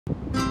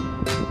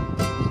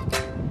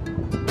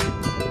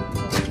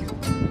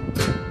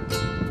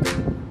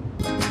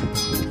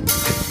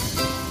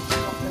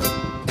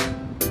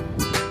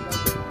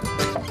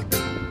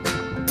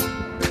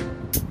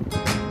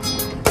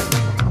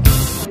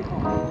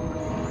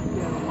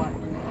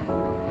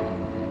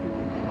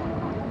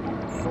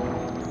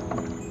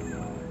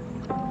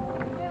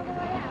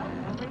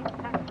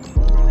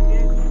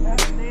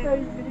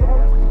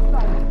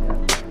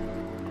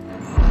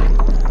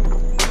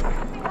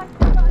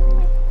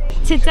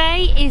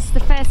Today is the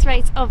first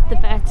race of the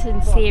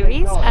Burton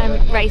series,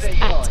 raced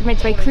at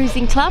Medway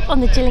Cruising Club on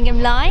the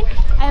Gillingham line.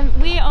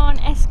 We're on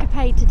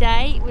escapade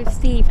today with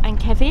Steve and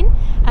Kevin.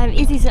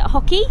 Izzy's at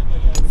hockey,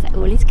 so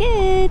all is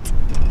good.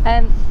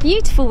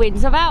 Beautiful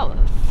winds, about,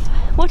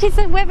 what is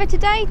the weather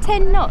today?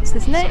 10 knots,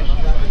 isn't it?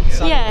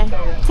 Sunny.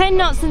 Yeah, 10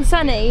 knots and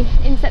sunny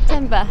in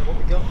September.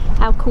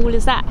 How cool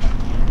is that?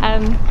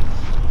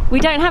 We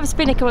don't have a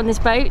spinnaker on this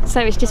boat,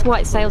 so it's just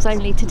white sails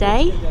only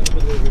today.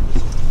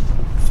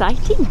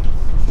 Exciting.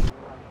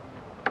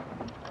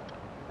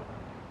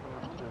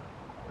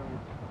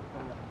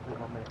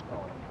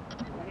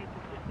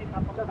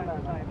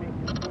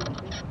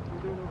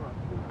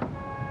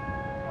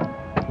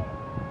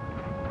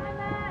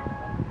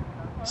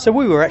 So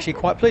we were actually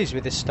quite pleased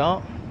with this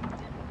start.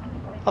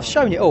 I've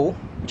shown it all,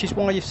 which is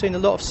why you've seen a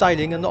lot of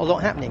sailing and not a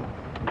lot happening,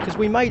 because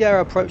we made our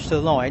approach to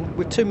the line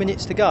with 2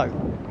 minutes to go,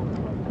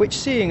 which,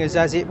 seeing as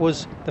it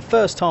was the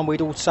first time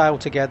we'd all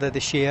sailed together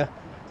this year,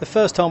 the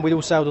first time we'd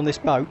all sailed on this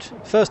boat,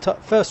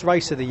 first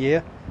race of the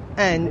year,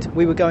 and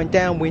we were going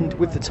downwind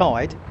with the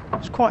tide, it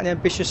was quite an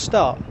ambitious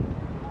start.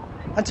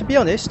 And to be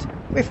honest,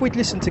 if we'd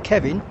listened to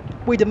Kevin,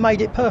 we'd have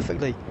made it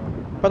perfectly.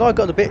 But I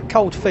got a bit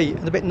cold feet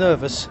and a bit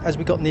nervous as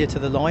we got near to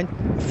the line,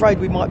 afraid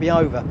we might be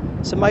over,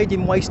 so made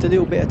him waste a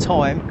little bit of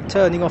time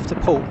turning off to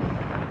port.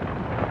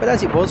 But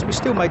as it was, we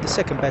still made the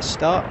second best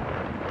start.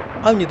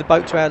 Only the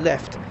boat to our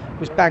left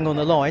was bang on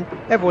the line,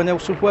 everyone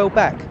else was well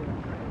back.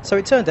 So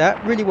it turned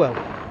out really well.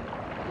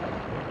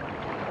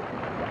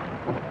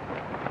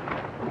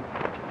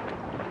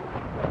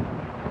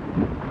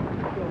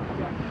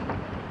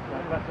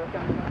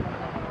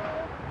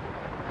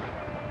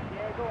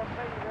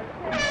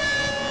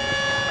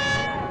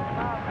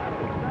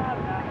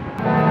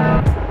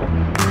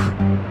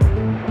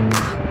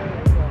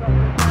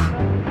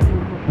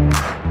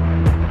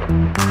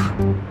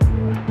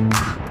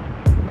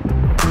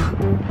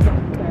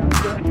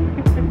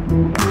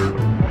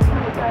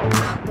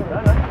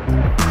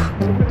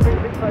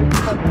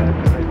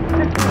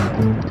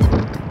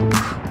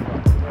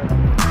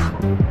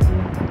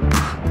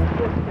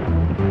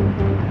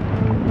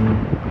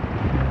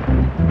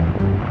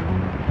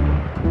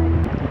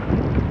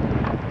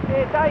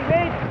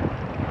 David,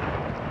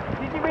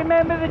 did you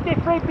remember the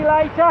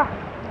defibrillator?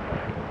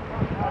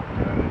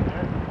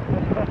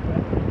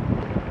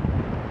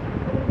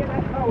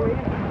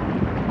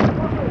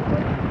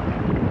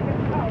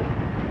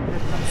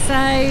 So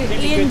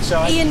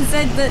Ian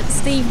said that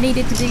Steve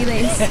needed to do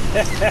this.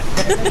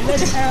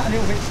 Let it out a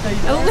little bit,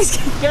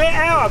 Steve. Get it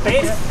out a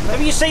bit.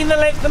 Have you seen the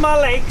length of my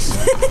legs?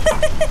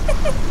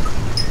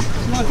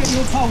 Can I get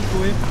your pole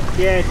for you?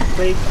 Yeah,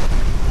 please.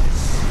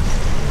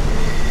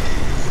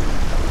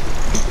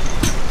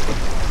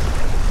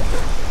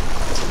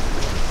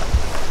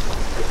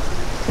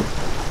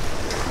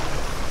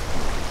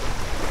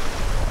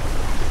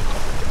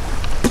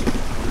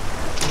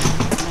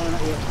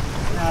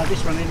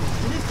 This one in. It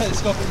is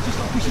telescopic, just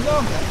not push his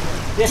arm down.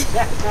 Yeah,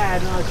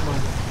 nice one.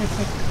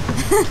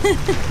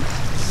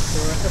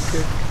 Alright, that's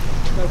good.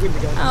 No wind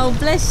again. Oh,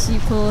 bless you,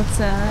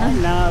 Porter.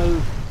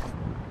 No.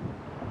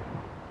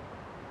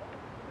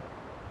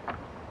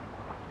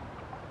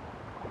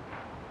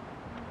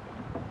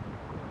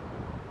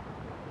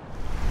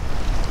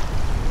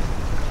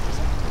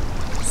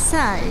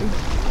 So,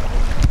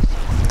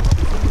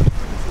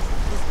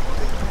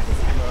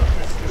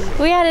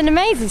 we had an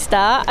amazing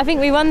start. I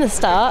think we won the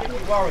start,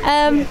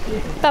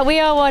 but we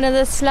are one of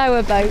the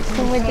slower boats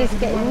and we're just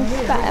getting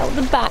spat out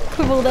the back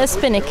with all their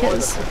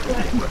spinnakers.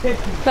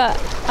 But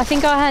I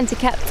think our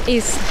handicap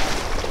is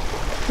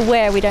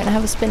where we don't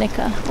have a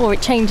spinnaker, or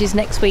it changes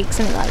next week,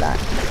 something like that.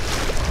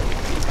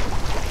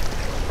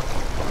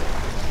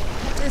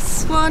 The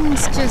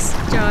swans just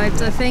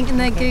jibed, I think, and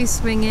they're goose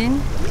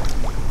swinging.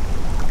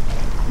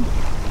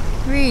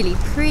 Really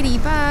pretty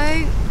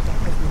boat.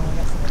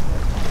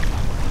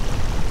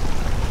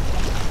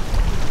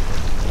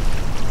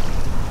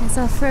 There's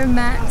our throw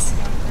mat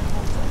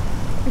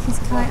with his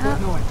kite up.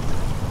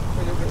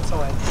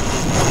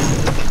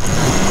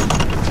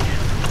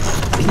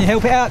 Can you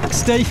help it out,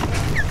 Steve? Ease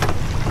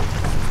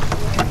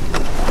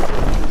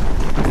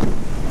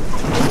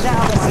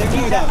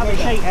the other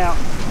sheet out.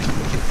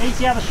 Ease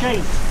the other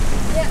sheet.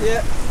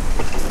 Yeah.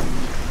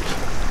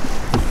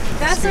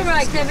 That's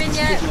alright, Kevin,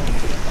 yeah.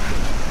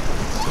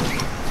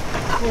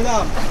 Well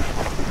done.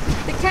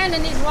 The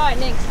cannon is right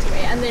next to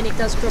it and then it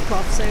does drop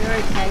off, so you're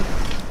okay.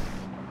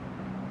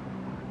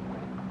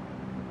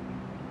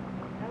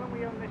 How long are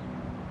we on this?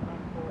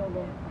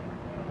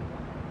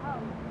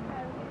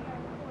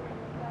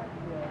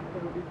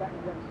 Yeah, Aim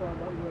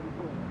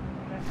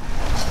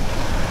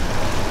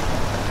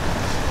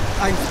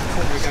for the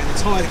corner again. The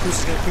tide, of course,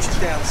 is going to push it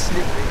down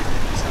slippery,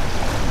 isn't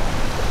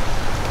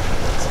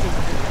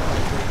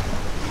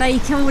it? They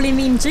call him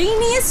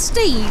Ingenious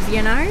Steve,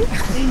 you know.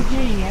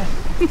 Ingenious.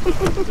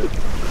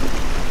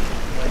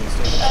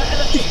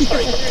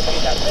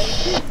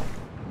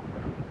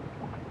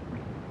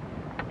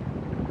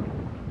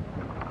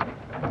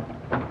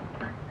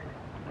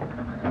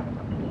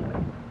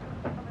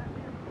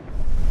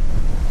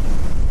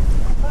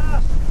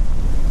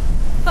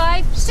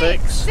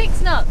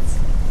 6 knots.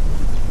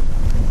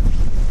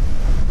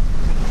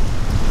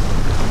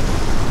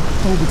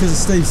 All because of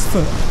Steve's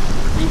foot.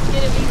 He's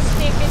going to be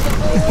sniffing the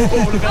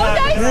ball. Oh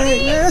no,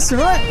 Steve! Yeah, that's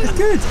alright, that's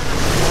good.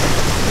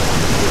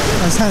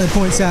 As Hannah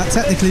points out,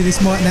 technically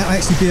this might now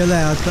actually be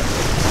allowed, but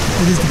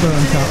it is the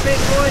Burton Cup.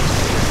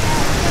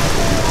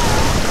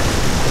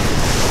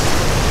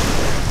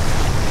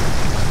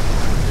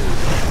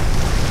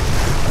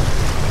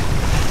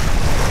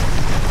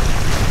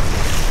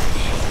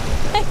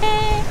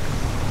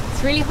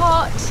 It's really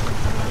hot.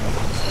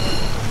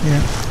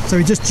 Yeah, so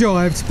he just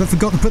jived but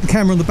forgot to put the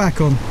camera on the back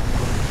on.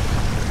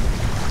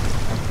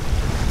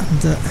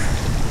 And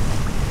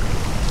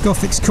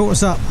Gothic's caught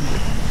us up.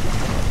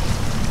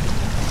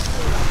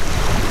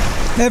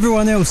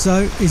 Everyone else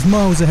though is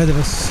miles ahead of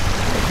us.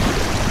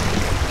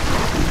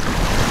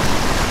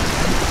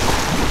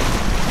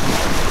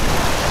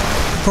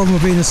 Problem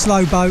of being a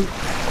slow boat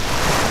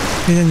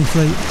in any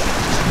fleet.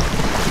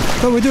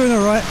 But we're doing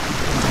alright.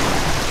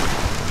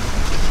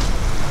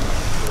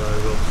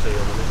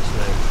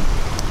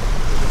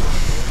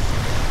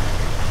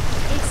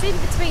 It's in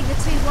between the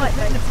two white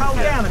boats. Pull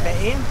down a bit,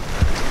 Ian.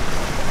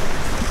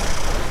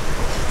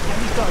 Yeah,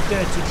 you've got a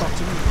dirty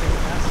bottom, you think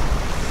that.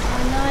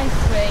 Oh, nice,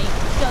 sweet.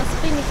 It's got a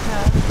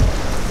spinnaker.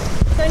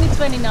 It's only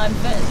 29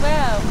 foot as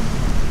well.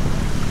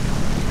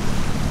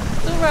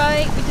 It's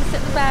alright, we just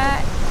at the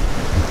back.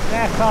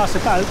 Now class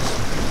of boats,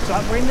 it's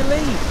like we're in the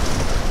lead.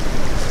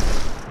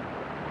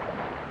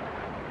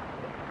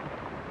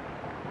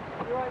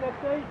 You right there,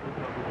 Steve?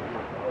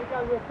 We'll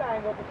go with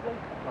bang, obviously.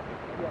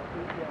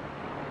 Yeah.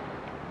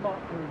 Mark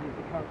through is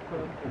the current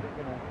firm. Is it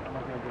going to, am I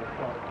going to do a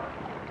shot?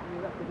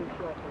 You'll have to do a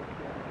shot first,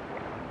 yeah.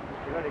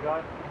 You ready,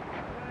 guys?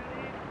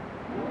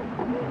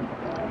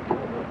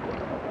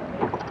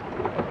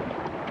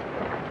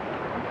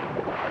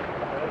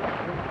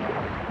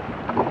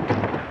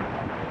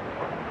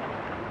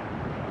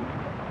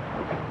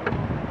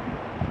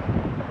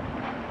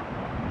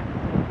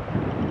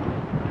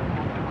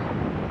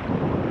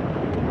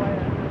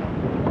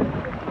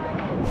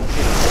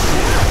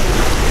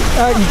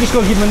 You've just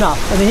got to give him enough,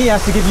 and then he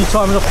has to give you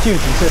time and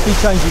opportunity. So if he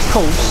changes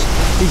course,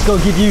 he's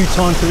got to give you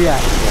time to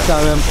react. So,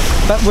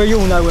 but we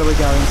all know where we're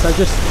going. So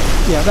just,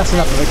 yeah, that's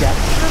enough of a gap.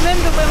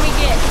 Remember when we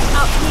get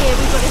up here,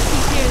 we've got to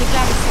see here in the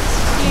Gladys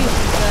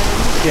exclusion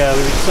zone. Yeah,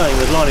 we were saying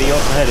the line of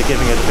yachts ahead are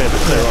giving it a bit of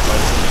a clue, aren't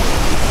they?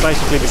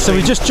 Basically, so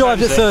we just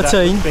jived at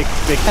 13, big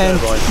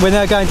and we're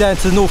now going down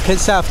to the North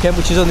Kent, South Kent,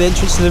 which is on the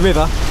entrance to the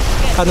river.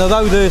 And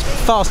although the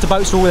faster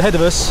boats are all ahead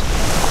of us,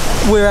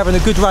 we're having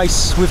a good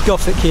race with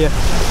Gothic here.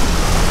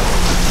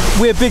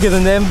 We're bigger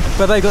than them,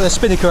 but they've got their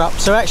spinnaker up,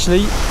 so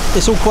actually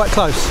it's all quite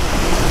close.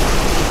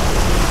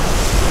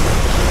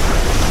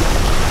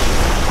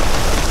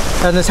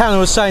 And as Hannah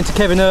was saying to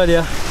Kevin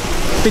earlier,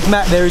 Big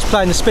Matt there who's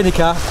playing the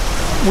spinnaker,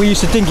 we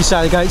used to dinghy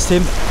sail against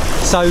him,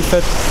 so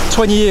for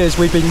 20 years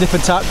we've been nip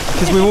and tuck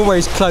because we're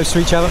always close to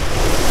each other.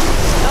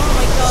 Oh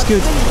my god, it's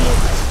good.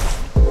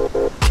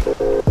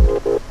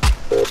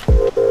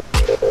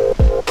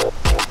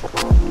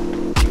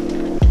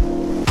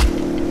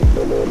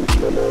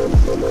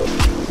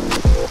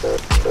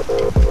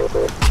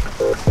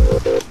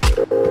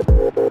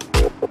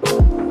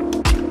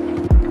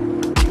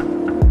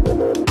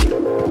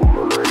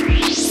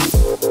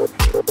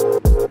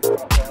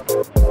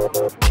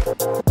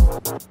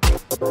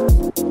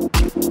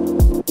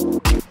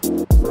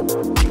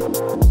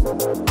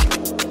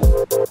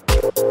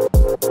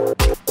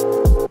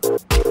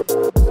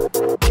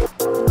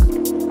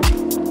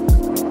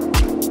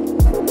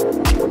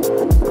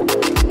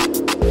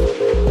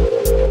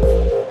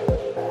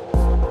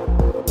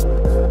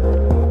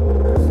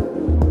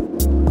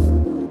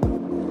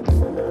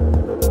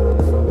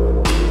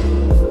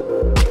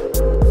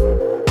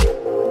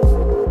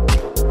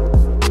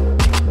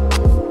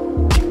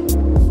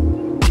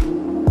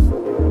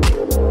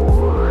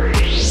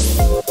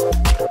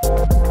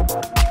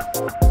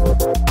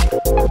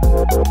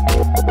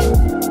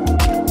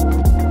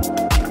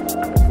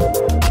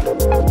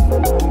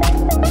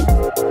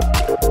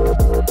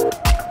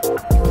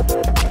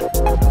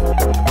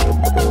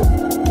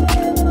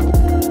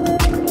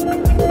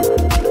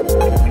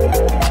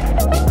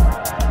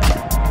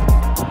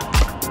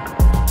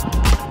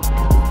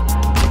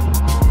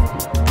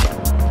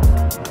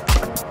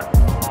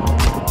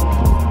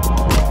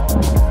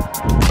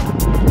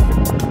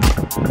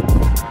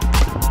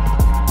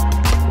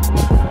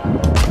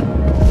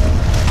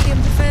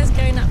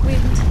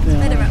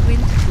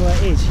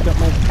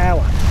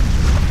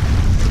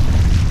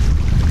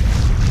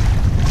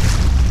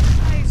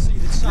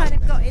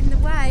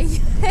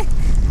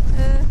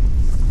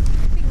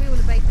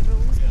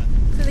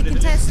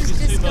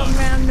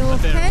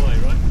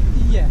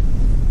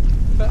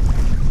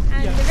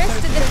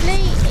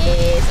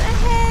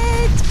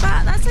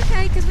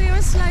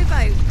 a slow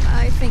boat, but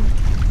I think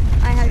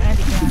I hope.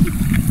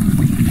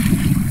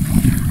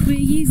 We're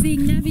using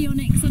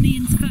Navionics on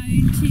Ian's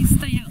phone to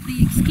stay out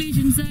the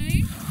exclusion zone.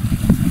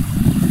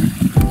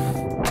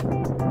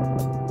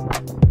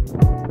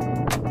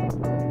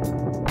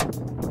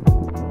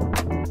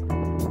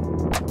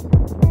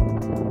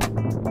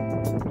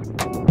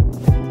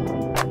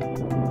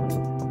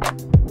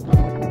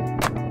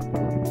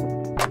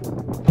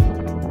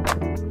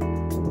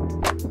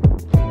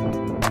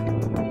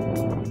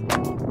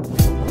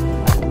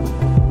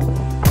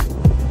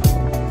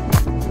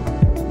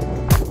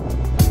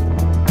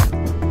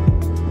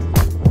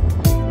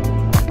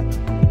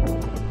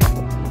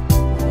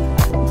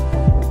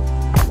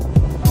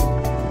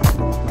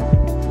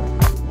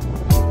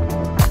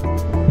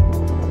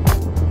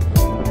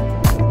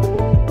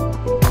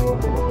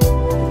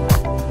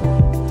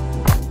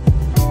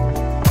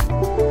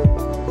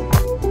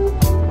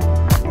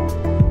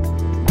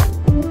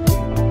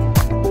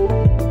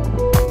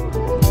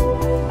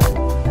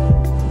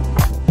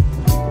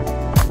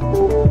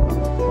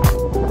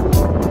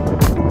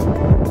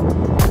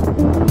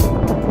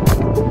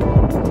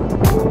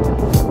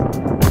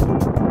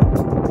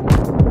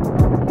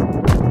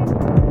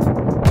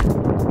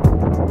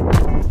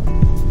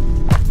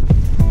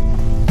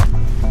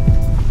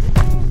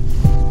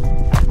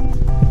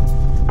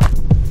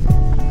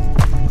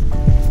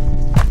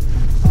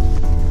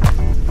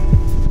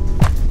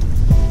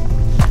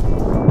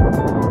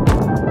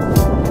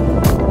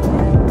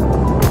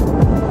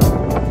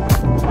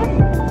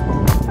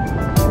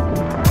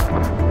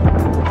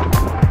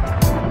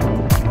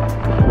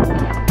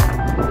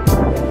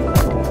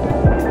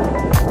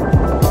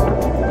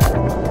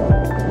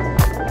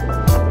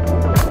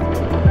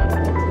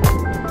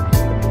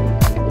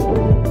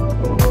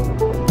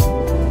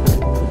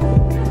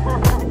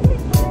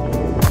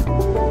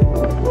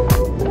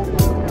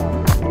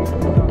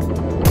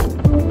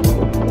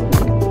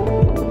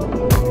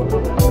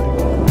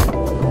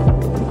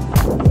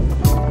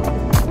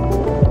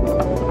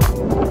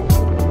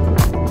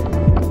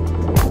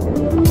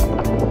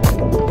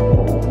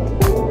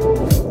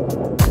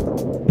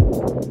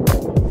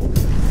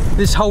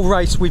 This whole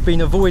race we've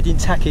been avoiding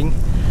tacking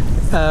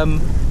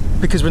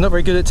because we're not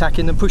very good at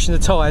tacking and pushing the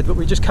tide, but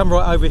we just come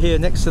right over here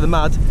next to the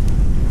mud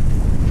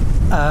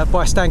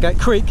by Stangate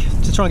Creek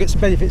to try and get some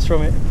benefits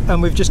from it,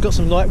 and we've just got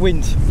some light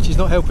wind which is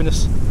not helping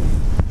us. I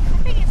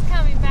think it's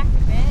coming back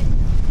a bit.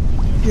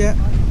 Yeah,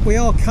 we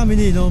are coming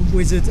in on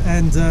Wizard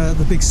and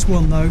the Big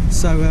Swan though,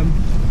 so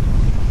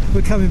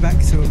we're coming back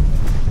to them.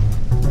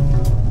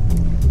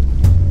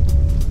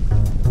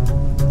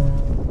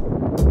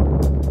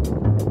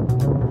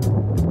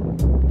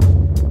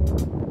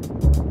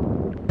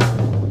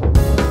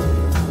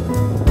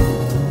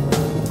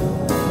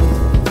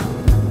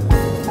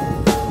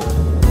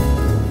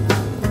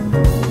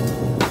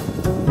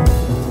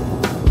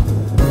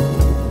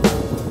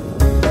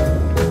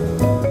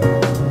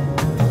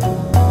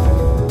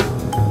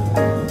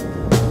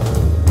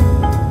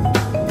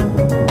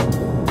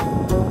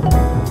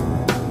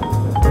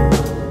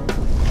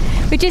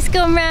 We've just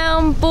gone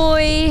round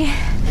buoy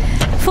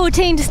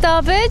 14 to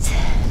starboard,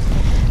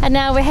 and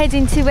now we're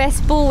heading to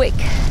West Borwick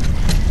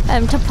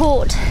to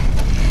port.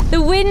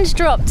 The wind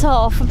dropped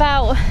off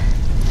about,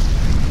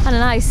 I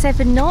don't know,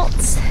 7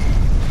 knots.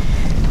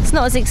 It's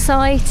not as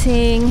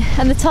exciting,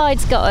 and the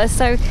tide's got us,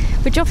 so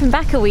we're dropping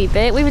back a wee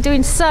bit. We were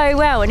doing so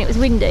well when it was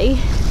windy.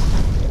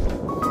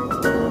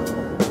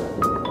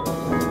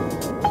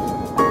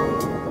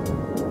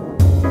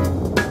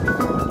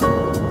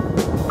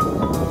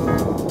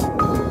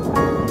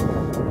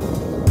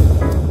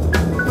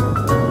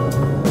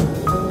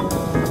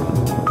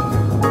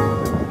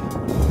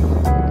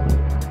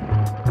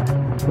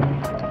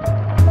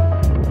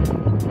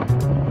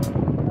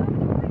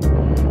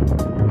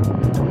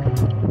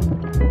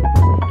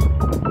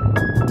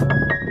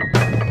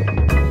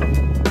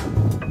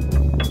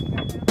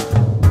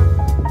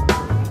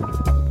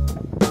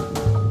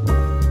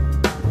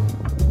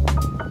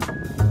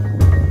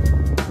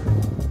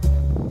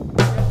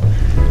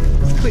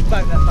 Quick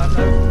boat, that boat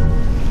though.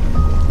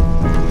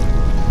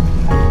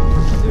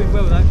 Doing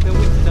well though, they'll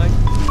win today.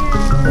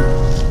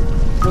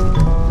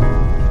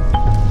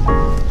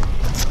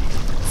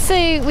 So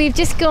we've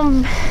just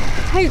gone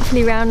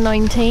hopefully round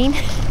 19.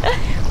 We've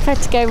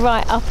had to go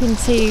right up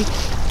into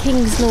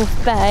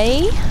Kingsnorth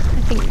Bay,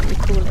 I think we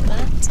call it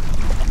that.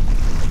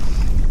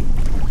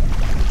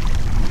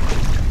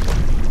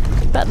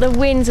 But the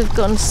winds have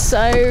gone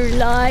so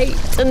light,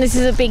 and this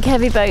is a big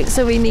heavy boat,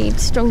 so we need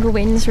stronger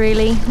winds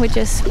really. We're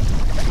just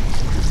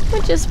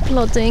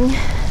plodding.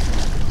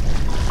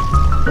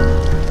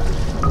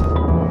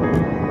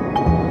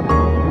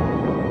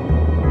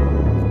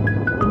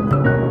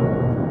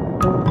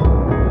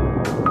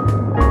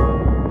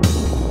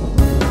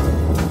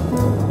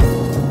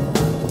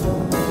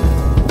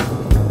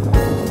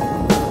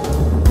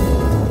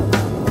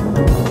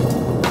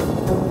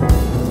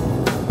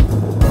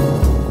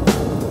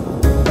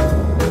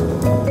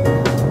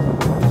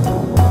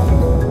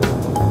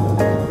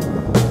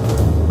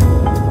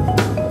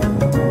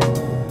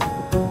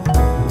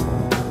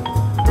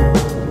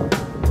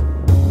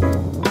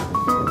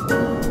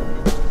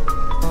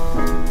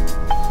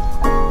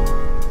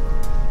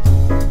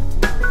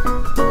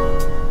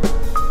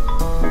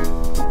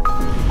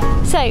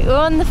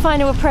 on the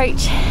final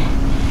approach,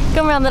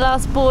 gone around the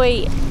last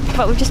buoy,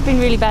 but we've just been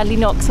really badly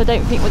knocked, so I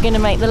don't think we're going to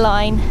make the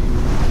line.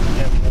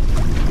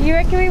 You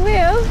reckon we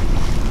will?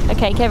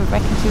 Okay, Kevin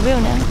reckons we will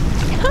now.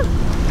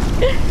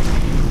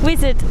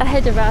 Wizard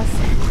ahead of us.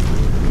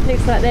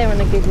 Looks like they're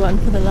on a good one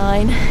for the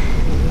line.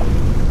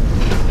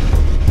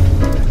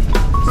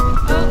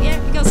 Oh yeah,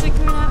 we got something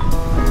coming out.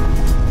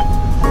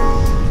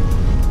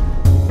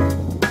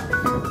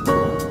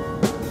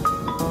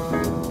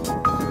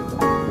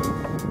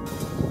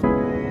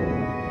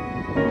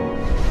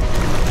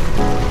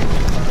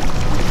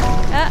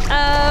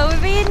 Uh-oh,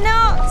 we're being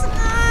knocked!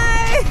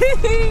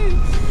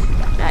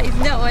 No! That is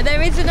not one.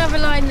 There is another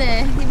line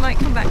there. He might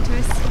come back to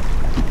us.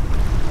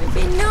 We've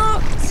been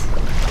knocked!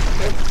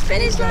 The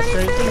finish line is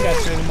there! You can go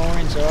through the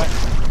moorings, alright?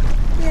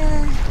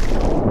 Yeah.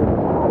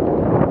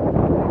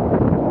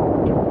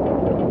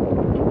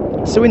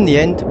 So in the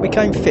end, we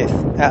came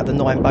 5th out of the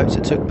 9 boats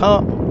that took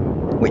part,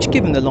 which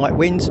given the light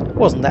winds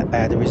wasn't that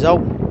bad a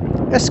result.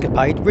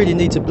 Escapade really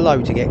needs a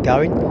blow to get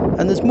going,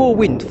 and there's more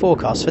wind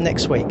forecast for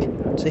next week,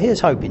 so here's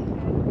hoping.